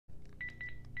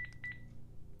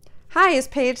Hi, is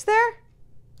Paige there?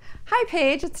 Hi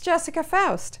Paige, it's Jessica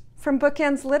Faust from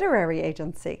BookEnds Literary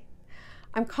Agency.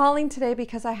 I'm calling today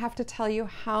because I have to tell you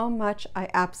how much I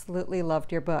absolutely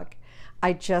loved your book.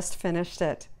 I just finished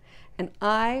it, and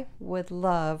I would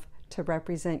love to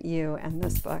represent you and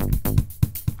this book.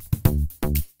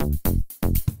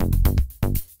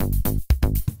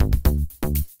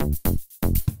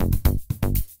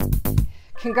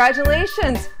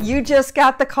 Congratulations, you just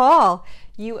got the call.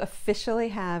 You officially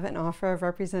have an offer of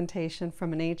representation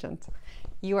from an agent.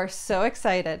 You are so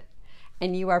excited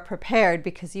and you are prepared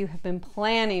because you have been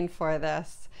planning for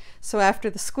this. So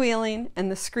after the squealing and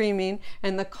the screaming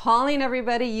and the calling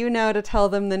everybody you know to tell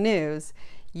them the news,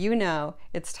 you know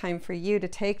it's time for you to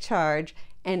take charge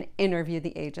and interview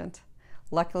the agent.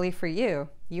 Luckily for you,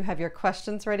 you have your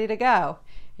questions ready to go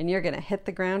and you're going to hit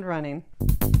the ground running.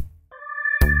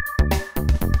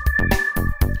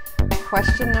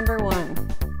 Question number 1.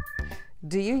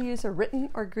 Do you use a written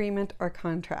agreement or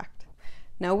contract?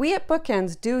 Now, we at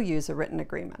BookEnds do use a written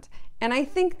agreement, and I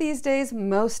think these days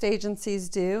most agencies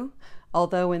do,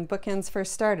 although when BookEnds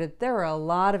first started, there were a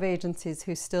lot of agencies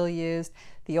who still used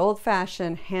the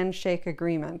old-fashioned handshake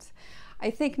agreement.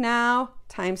 I think now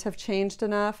times have changed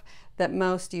enough that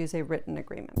most use a written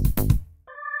agreement.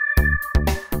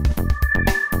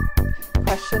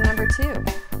 Question number 2.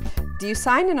 Do you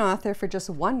sign an author for just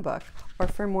one book or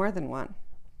for more than one?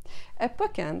 At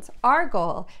BookEnds, our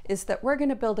goal is that we're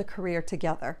going to build a career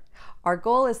together. Our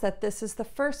goal is that this is the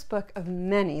first book of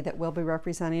many that we'll be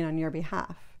representing on your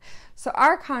behalf. So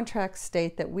our contracts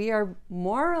state that we are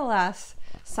more or less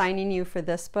signing you for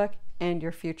this book and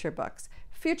your future books.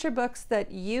 Future books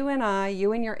that you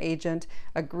and your agent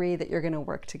agree that you're going to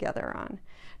work together on.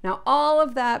 Now, all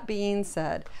of that being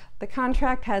said, the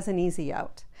contract has an easy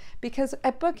out. Because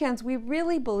at BookEnds, we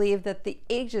really believe that the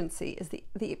agency is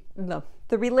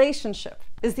the relationship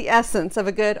is the essence of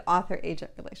a good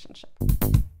author-agent relationship.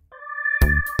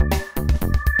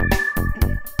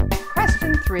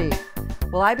 Question 3.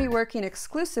 Will I be working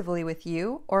exclusively with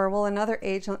you, or will another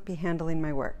agent be handling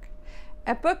my work?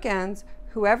 At BookEnds,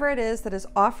 whoever it is that is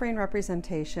offering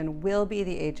representation will be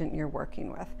the agent you're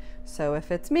working with. So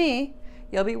if it's me,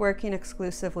 you'll be working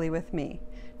exclusively with me.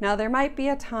 Now, there might be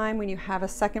a time when you have a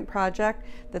second project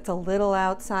that's a little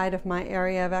outside of my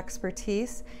area of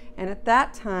expertise, and at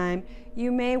that time,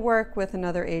 you may work with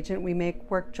another agent. We may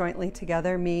work jointly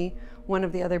together, me, one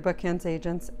of the other BookEnds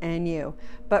agents, and you.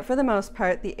 But for the most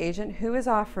part, the agent who is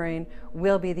offering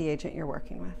will be the agent you're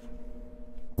working with.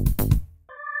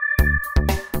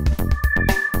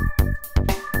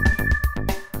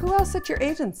 Who else at your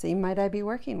agency might I be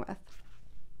working with?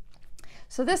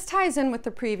 So this ties in with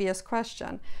the previous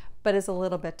question, but is a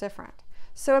little bit different.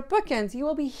 So at BookEnds, you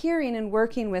will be hearing and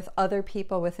working with other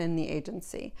people within the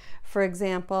agency. For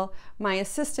example, my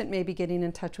assistant may be getting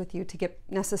in touch with you to get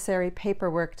necessary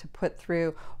paperwork to put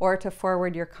through, or to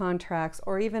forward your contracts,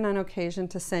 or even on occasion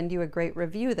to send you a great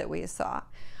review that we saw.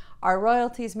 Our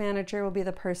royalties manager will be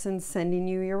the person sending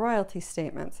you your royalty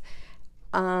statements.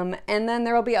 And then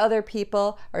there will be other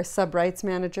people. Our sub-rights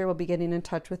manager will be getting in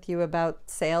touch with you about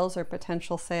sales or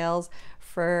potential sales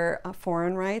for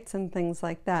foreign rights and things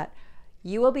like that.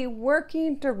 You will be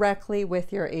working directly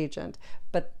with your agent,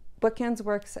 but BookEnds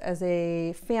works as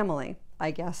a family,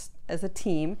 I guess, as a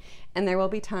team, and there will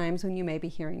be times when you may be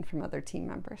hearing from other team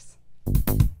members.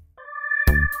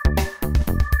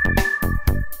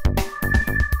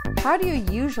 How do you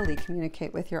usually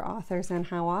communicate with your authors and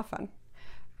how often?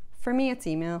 For me, it's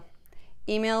email.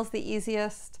 Email's the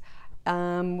easiest.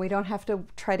 We don't have to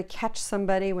try to catch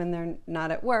somebody when they're not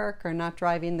at work or not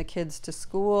driving the kids to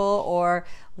school or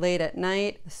late at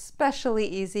night. Especially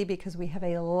easy because we have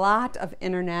a lot of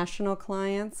international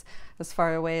clients as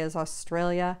far away as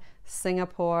Australia,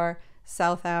 Singapore,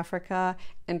 South Africa,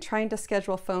 and trying to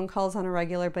schedule phone calls on a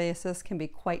regular basis can be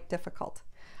quite difficult.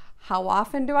 How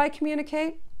often do I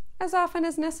communicate? As often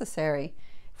as necessary.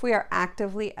 If we are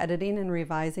actively editing and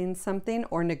revising something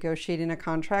or negotiating a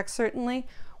contract, certainly,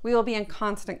 we will be in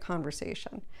constant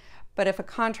conversation. But if a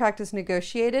contract is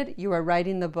negotiated, you are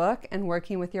writing the book and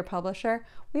working with your publisher,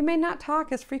 we may not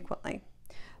talk as frequently.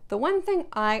 The one thing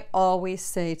I always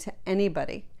say to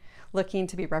anybody looking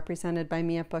to be represented by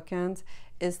me at BookEnds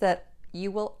is that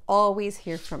you will always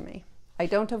hear from me. I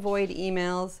don't avoid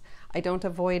emails. I don't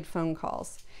avoid phone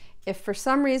calls. If for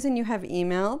some reason you have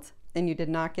emailed and you did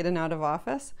not get an out of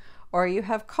office, or you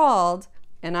have called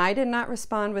and I did not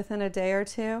respond within a day or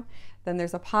two, then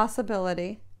there's a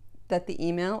possibility that the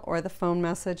email or the phone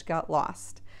message got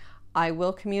lost. I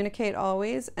will communicate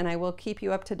always, and I will keep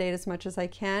you up to date as much as I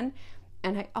can.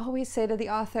 And I always say to the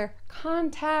author,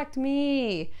 contact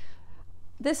me.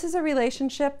 This is a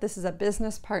relationship, this is a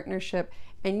business partnership,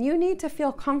 and you need to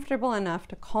feel comfortable enough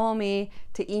to call me,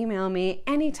 to email me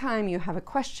anytime you have a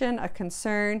question, a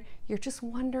concern, you're just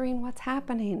wondering what's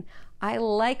happening. I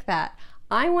like that.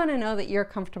 I want to know that you're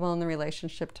comfortable in the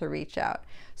relationship to reach out.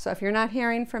 So if you're not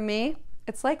hearing from me,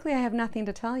 it's likely I have nothing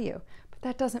to tell you, but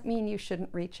that doesn't mean you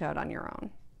shouldn't reach out on your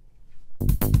own.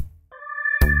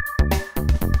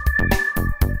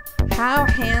 How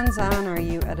hands-on are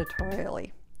you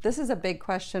editorially? This is a big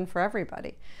question for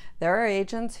everybody. There are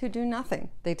agents who do nothing.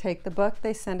 They take the book,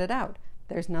 they send it out.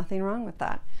 There's nothing wrong with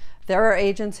that. There are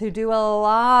agents who do a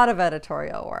lot of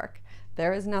editorial work.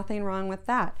 There is nothing wrong with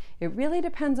that. It really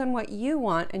depends on what you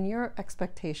want and your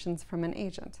expectations from an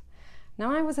agent.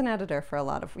 Now, I was an editor for a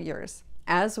lot of years,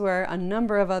 as were a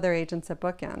number of other agents at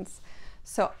BookEnds.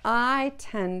 So I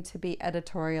tend to be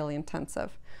editorially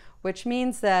intensive, which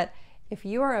means that if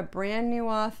you are a brand new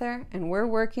author and we're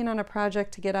working on a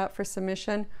project to get out for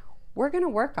submission, we're going to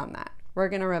work on that. We're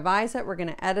going to revise it, we're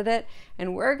going to edit it,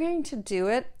 and we're going to do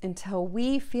it until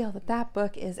we feel that that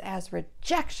book is as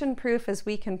rejection-proof as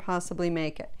we can possibly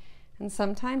make it. And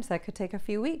sometimes that could take a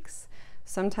few weeks.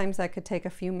 Sometimes that could take a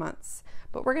few months.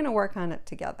 But we're going to work on it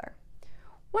together.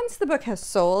 Once the book has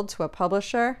sold to a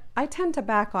publisher, I tend to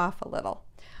back off a little.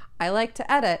 I like to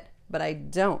edit, but I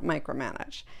don't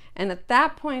micromanage. And at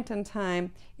that point in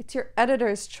time, it's your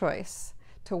editor's choice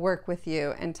to work with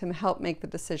you and to help make the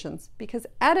decisions, because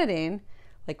editing,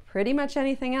 like pretty much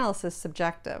anything else, is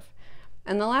subjective.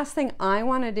 And the last thing I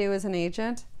want to do as an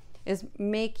agent is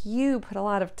make you put a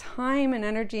lot of time and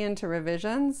energy into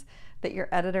revisions that your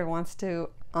editor wants to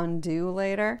undo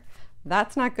later.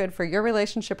 That's not good for your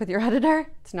relationship with your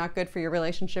editor, it's not good for your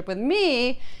relationship with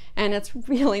me, and it's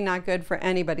really not good for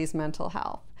anybody's mental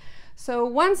health. So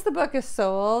once the book is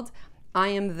sold, I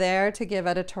am there to give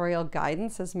editorial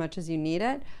guidance as much as you need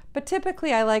it, but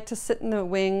typically I like to sit in the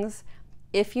wings.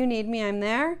 If you need me, I'm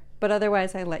there, but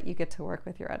otherwise I let you get to work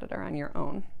with your editor on your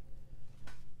own.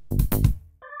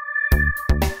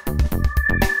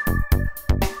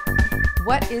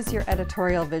 What is your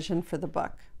editorial vision for the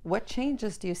book? What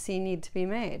changes do you see need to be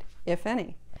made, if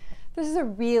any? This is a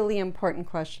really important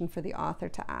question for the author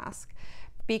to ask,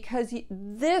 because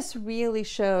this really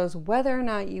shows whether or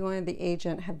not you and the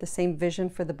agent have the same vision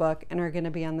for the book and are going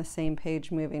to be on the same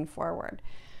page moving forward.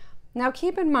 Now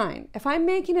keep in mind, if I'm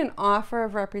making an offer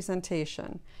of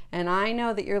representation and I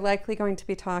know that you're likely going to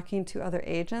be talking to other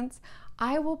agents,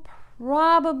 I will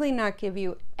probably not give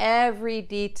you every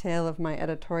detail of my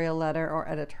editorial letter or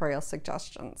editorial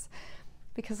suggestions.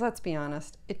 Because let's be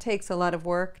honest, it takes a lot of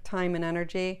work, time, and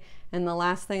energy, and the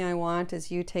last thing I want is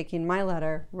you taking my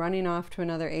letter, running off to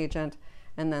another agent,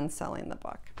 and then selling the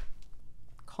book.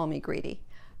 Call me greedy.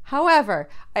 However,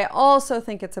 I also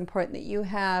think it's important that you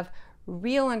have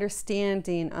real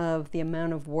understanding of the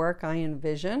amount of work I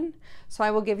envision. So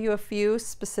I will give you a few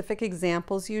specific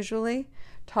examples usually,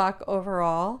 talk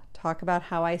overall, talk about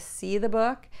how I see the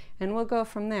book, and we'll go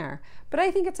from there. But I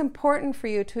think it's important for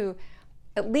you to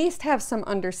at least have some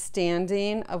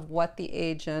understanding of what the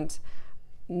agent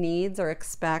needs or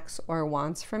expects or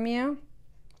wants from you.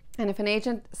 And if an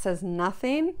agent says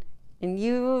nothing and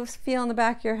you feel in the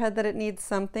back of your head that it needs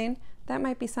something, that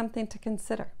might be something to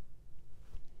consider.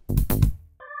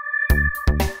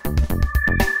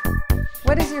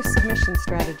 What is your submission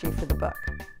strategy for the book?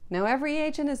 Now, every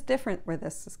agent is different where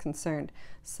this is concerned.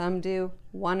 Some do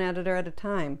one editor at a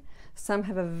time. Some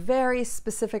have a very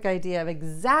specific idea of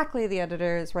exactly the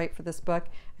editor is right for this book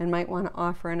and might want to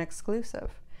offer an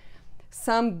exclusive.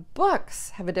 Some books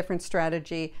have a different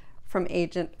strategy from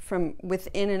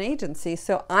within an agency.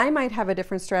 So I might have a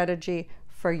different strategy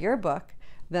for your book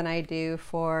than I do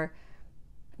for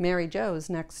Mary Jo's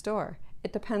Next Door.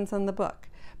 It depends on the book.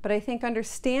 But I think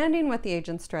understanding what the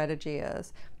agent's strategy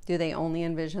is, do they only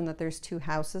envision that there's 2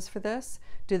 houses for this?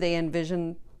 Do they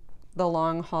envision the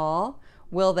long haul?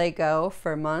 Will they go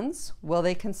for months? Will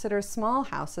they consider small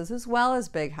houses as well as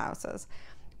big houses?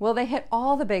 Will they hit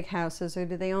all the big houses, or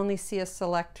do they only see a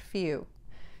select few?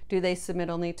 Do they submit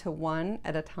only to 1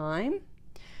 at a time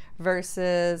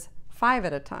versus 5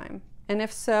 at a time? And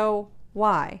if so,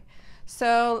 why?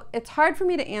 So it's hard for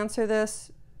me to answer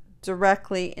this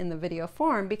directly in the video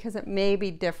form because it may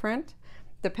be different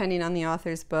depending on the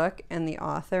author's book and the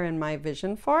author and my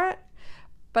vision for it.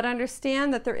 But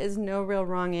understand that there is no real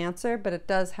wrong answer, but it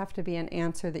does have to be an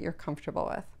answer that you're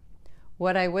comfortable with.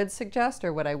 What I would suggest,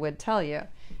 or what I would tell you,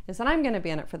 is that I'm going to be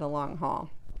in it for the long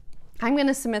haul. I'm going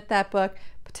to submit that book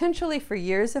potentially for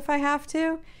years if I have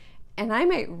to, and I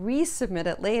might resubmit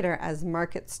it later as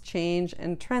markets change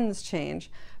and trends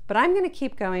change. But I'm going to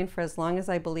keep going for as long as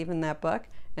I believe in that book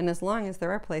and as long as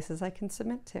there are places I can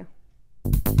submit to.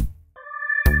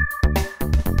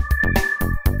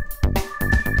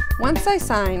 Once I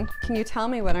sign, can you tell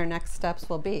me what our next steps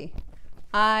will be?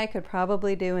 I could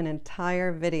probably do an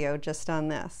entire video just on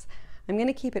this. I'm going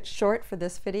to keep it short for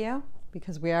this video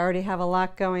because we already have a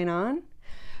lot going on.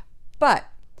 But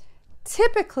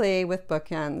typically with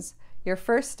BookEnds, your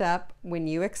first step when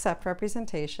you accept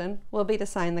representation will be to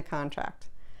sign the contract.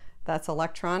 That's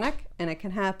electronic and it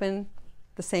can happen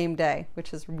the same day,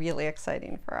 which is really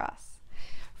exciting for us.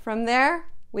 From there,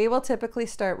 we will typically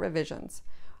start revisions.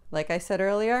 Like I said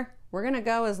earlier, we're going to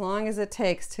go as long as it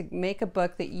takes to make a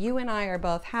book that you and I are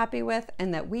both happy with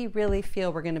and that we really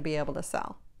feel we're going to be able to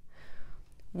sell.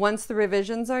 Once the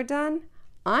revisions are done,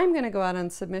 I'm going to go out on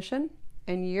submission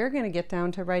and you're going to get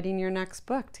down to writing your next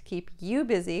book to keep you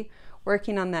busy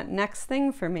working on that next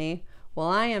thing for me while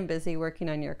I am busy working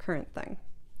on your current thing.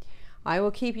 I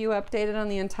will keep you updated on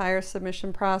the entire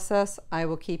submission process. I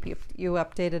will keep you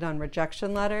updated on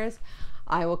rejection letters.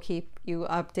 I will keep you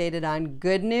updated on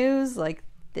good news, like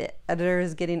the editor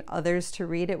is getting others to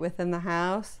read it within the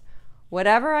house.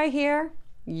 Whatever I hear,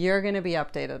 you're going to be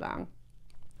updated on.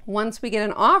 Once we get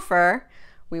an offer,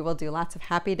 we will do lots of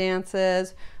happy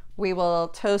dances. We will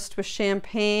toast with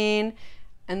champagne,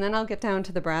 and then I'll get down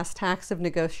to the brass tacks of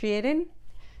negotiating.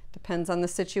 Depends on the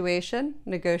situation.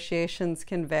 Negotiations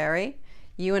can vary.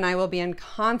 You and I will be in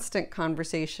constant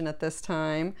conversation at this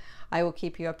time. I will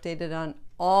keep you updated on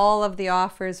all of the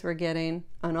offers we're getting,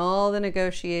 on all the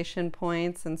negotiation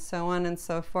points, and so on and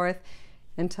so forth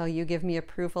until you give me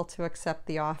approval to accept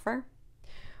the offer.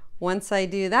 Once I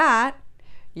do that,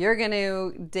 you're going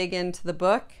to dig into the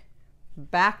book,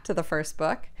 back to the first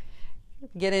book,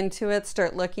 get into it,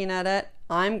 start looking at it.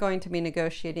 I'm going to be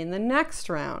negotiating the next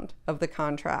round of the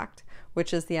contract,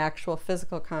 which is the actual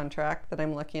physical contract that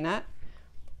I'm looking at.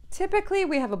 Typically,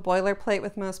 we have a boilerplate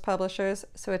with most publishers,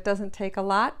 so it doesn't take a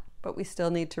lot, but we still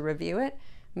need to review it,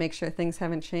 make sure things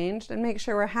haven't changed, and make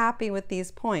sure we're happy with these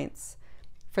points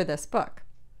for this book.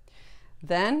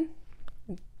 Then,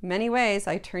 in many ways,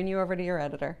 I turn you over to your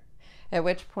editor, at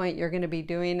which point you're going to be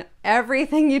doing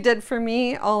everything you did for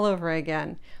me all over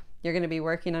again. You're going to be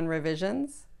working on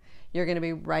revisions. You're going to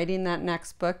be writing that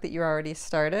next book that you already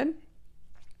started.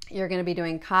 You're going to be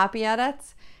doing copy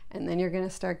edits, and then you're going to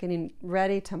start getting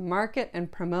ready to market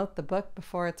and promote the book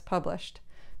before it's published.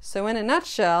 So in a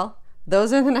nutshell,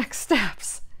 those are the next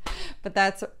steps. But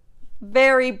that's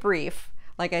very brief.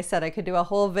 Like I said, I could do a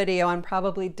whole video on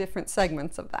probably different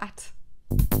segments of that.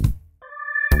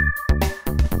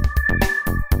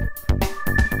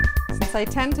 Since I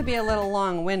tend to be a little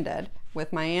long-winded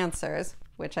with my answers,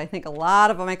 which I think a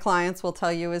lot of my clients will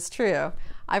tell you is true,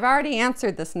 I've already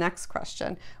answered this next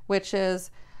question, which is,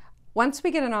 once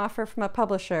we get an offer from a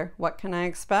publisher, what can I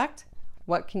expect?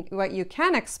 What you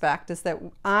can expect is that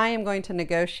I am going to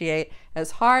negotiate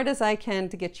as hard as I can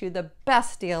to get you the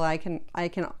best deal I can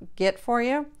get for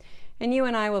you. And you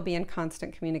and I will be in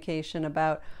constant communication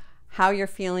about how you're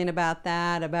feeling about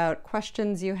that, about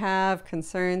questions you have,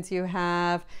 concerns you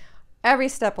have. Every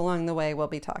step along the way, we'll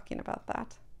be talking about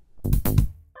that.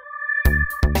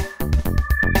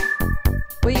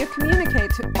 Will you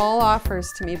communicate to all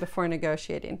offers to me before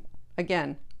negotiating?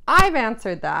 Again, I've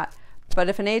answered that. But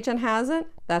if an agent hasn't,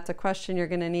 that's a question you're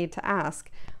going to need to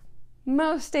ask.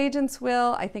 Most agents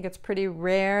will. I think it's pretty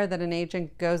rare that an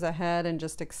agent goes ahead and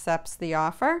just accepts the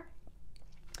offer.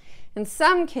 In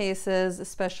some cases,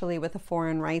 especially with a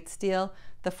foreign rights deal,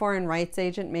 the foreign rights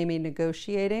agent may be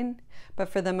negotiating, but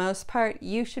for the most part,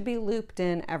 you should be looped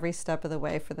in every step of the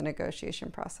way for the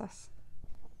negotiation process.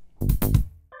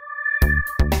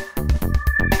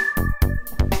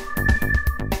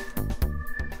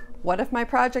 What if my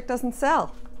project doesn't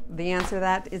sell? The answer to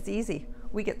that is easy.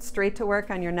 We get straight to work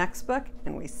on your next book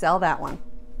and we sell that one.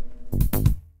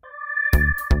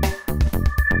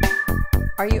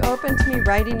 Are you open to me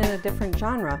writing in a different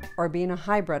genre or being a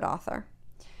hybrid author?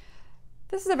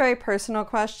 This is a very personal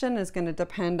question. It's going to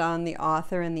depend on the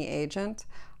author and the agent.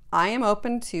 I am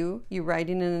open to you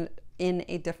writing in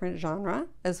a different genre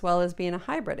as well as being a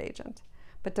hybrid agent.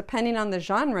 But depending on the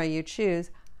genre you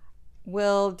choose,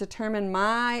 will determine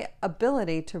my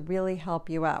ability to really help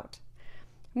you out.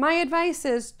 My advice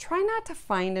is try not to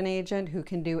find an agent who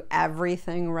can do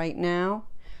everything right now.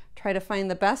 Try to find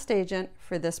the best agent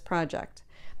for this project.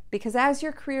 Because as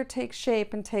your career takes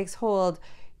shape and takes hold,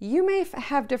 you may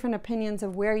have different opinions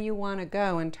of where you want to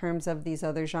go in terms of these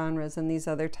other genres and these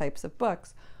other types of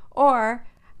books. Or,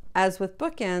 as with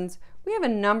BookEnds, we have a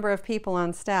number of people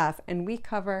on staff and we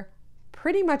cover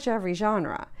pretty much every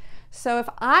genre. So if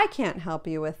I can't help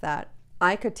you with that,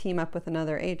 I could team up with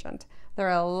another agent. There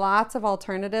are lots of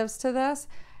alternatives to this.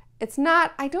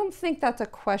 I don't think that's a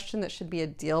question that should be a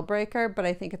deal breaker, but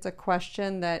I think it's a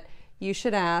question that you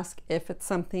should ask if it's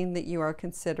something that you are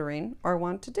considering or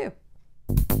want to do.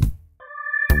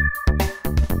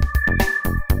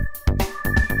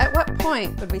 At what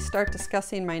point would we start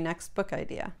discussing my next book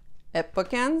idea? At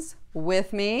Bookends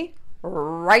with me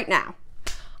right now.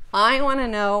 I want to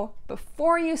know,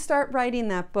 before you start writing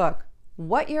that book,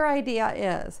 what your idea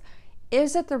is.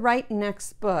 Is it the right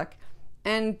next book?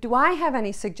 And do I have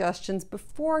any suggestions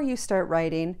before you start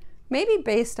writing, maybe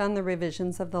based on the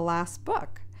revisions of the last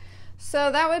book?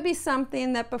 So that would be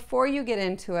something that before you get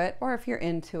into it, or if you're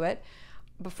into it,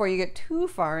 before you get too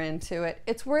far into it,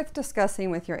 it's worth discussing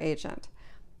with your agent.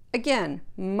 Again,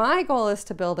 my goal is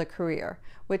to build a career,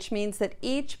 which means that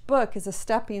each book is a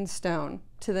stepping stone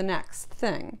to the next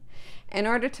thing. In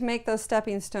order to make those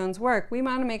stepping stones work, we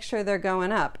want to make sure they're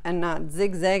going up and not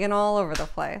zigzagging all over the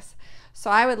place.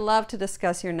 So I would love to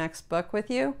discuss your next book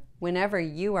with you whenever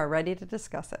you are ready to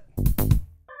discuss it.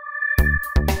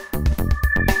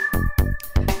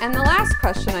 And the last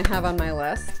question I have on my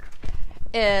list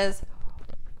is,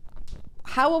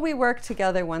 how will we work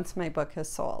together once my book has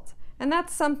sold? And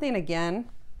that's something, again,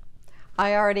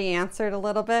 I already answered a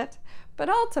little bit, but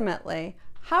ultimately,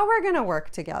 how we're going to work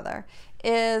together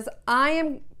is I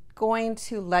am going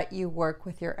to let you work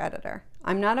with your editor.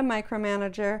 I'm not a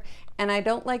micromanager, and I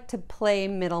don't like to play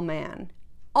middleman.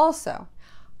 Also,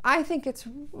 I think it's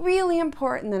really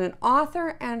important that an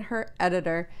author and her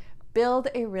editor build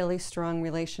a really strong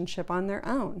relationship on their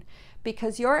own,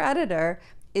 because your editor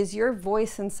is your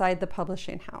voice inside the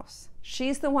publishing house.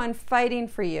 She's the one fighting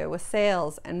for you with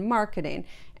sales and marketing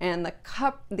and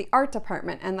the art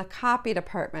department and the copy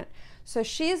department. So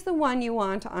she's the one you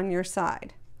want on your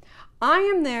side. I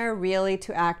am there really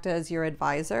to act as your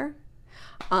advisor.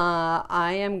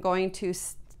 I am going to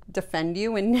defend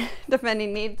you when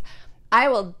defending needs. I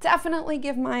will definitely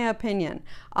give my opinion.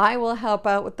 I will help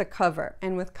out with the cover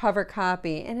and with cover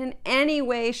copy and in any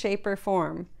way, shape, or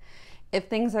form. If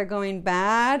things are going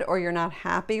bad or you're not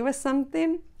happy with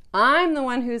something, I'm the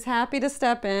one who's happy to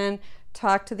step in,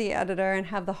 talk to the editor, and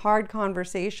have the hard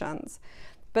conversations.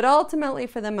 But ultimately,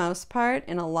 for the most part,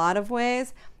 in a lot of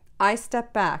ways, I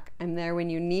step back. I'm there when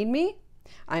you need me.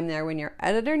 I'm there when your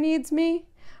editor needs me.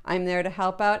 I'm there to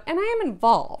help out, and I am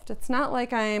involved. It's not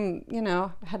like I'm,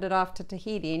 headed off to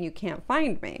Tahiti and you can't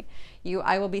find me.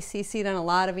 I will be CC'd on a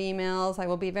lot of emails. I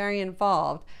will be very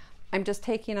involved. I'm just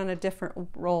taking on a different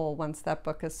role once that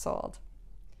book is sold.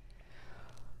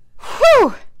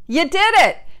 Whew! You did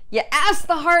it! You asked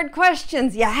the hard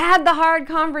questions. You had the hard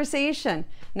conversation.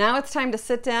 Now it's time to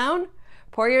sit down,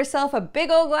 pour yourself a big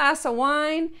old glass of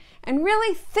wine, and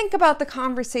really think about the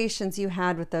conversations you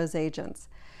had with those agents.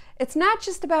 It's not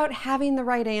just about having the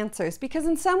right answers, because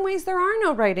in some ways there are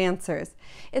no right answers.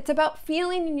 It's about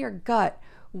feeling in your gut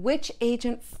which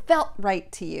agent felt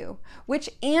right to you, which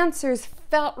answers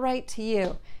felt right to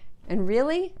you, and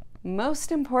really,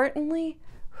 most importantly,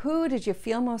 who did you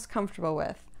feel most comfortable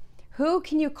with? Who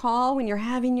can you call when you're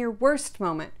having your worst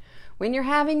moment, when you're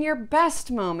having your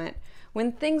best moment,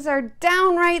 when things are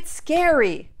downright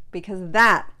scary? Because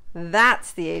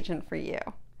that's the agent for you.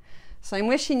 So I'm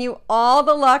wishing you all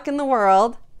the luck in the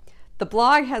world. The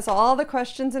blog has all the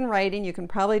questions in writing. You can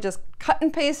probably just cut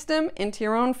and paste them into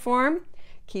your own form,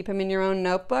 keep them in your own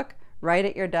notebook, write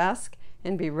at your desk,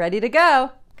 and be ready to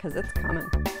go, because it's coming.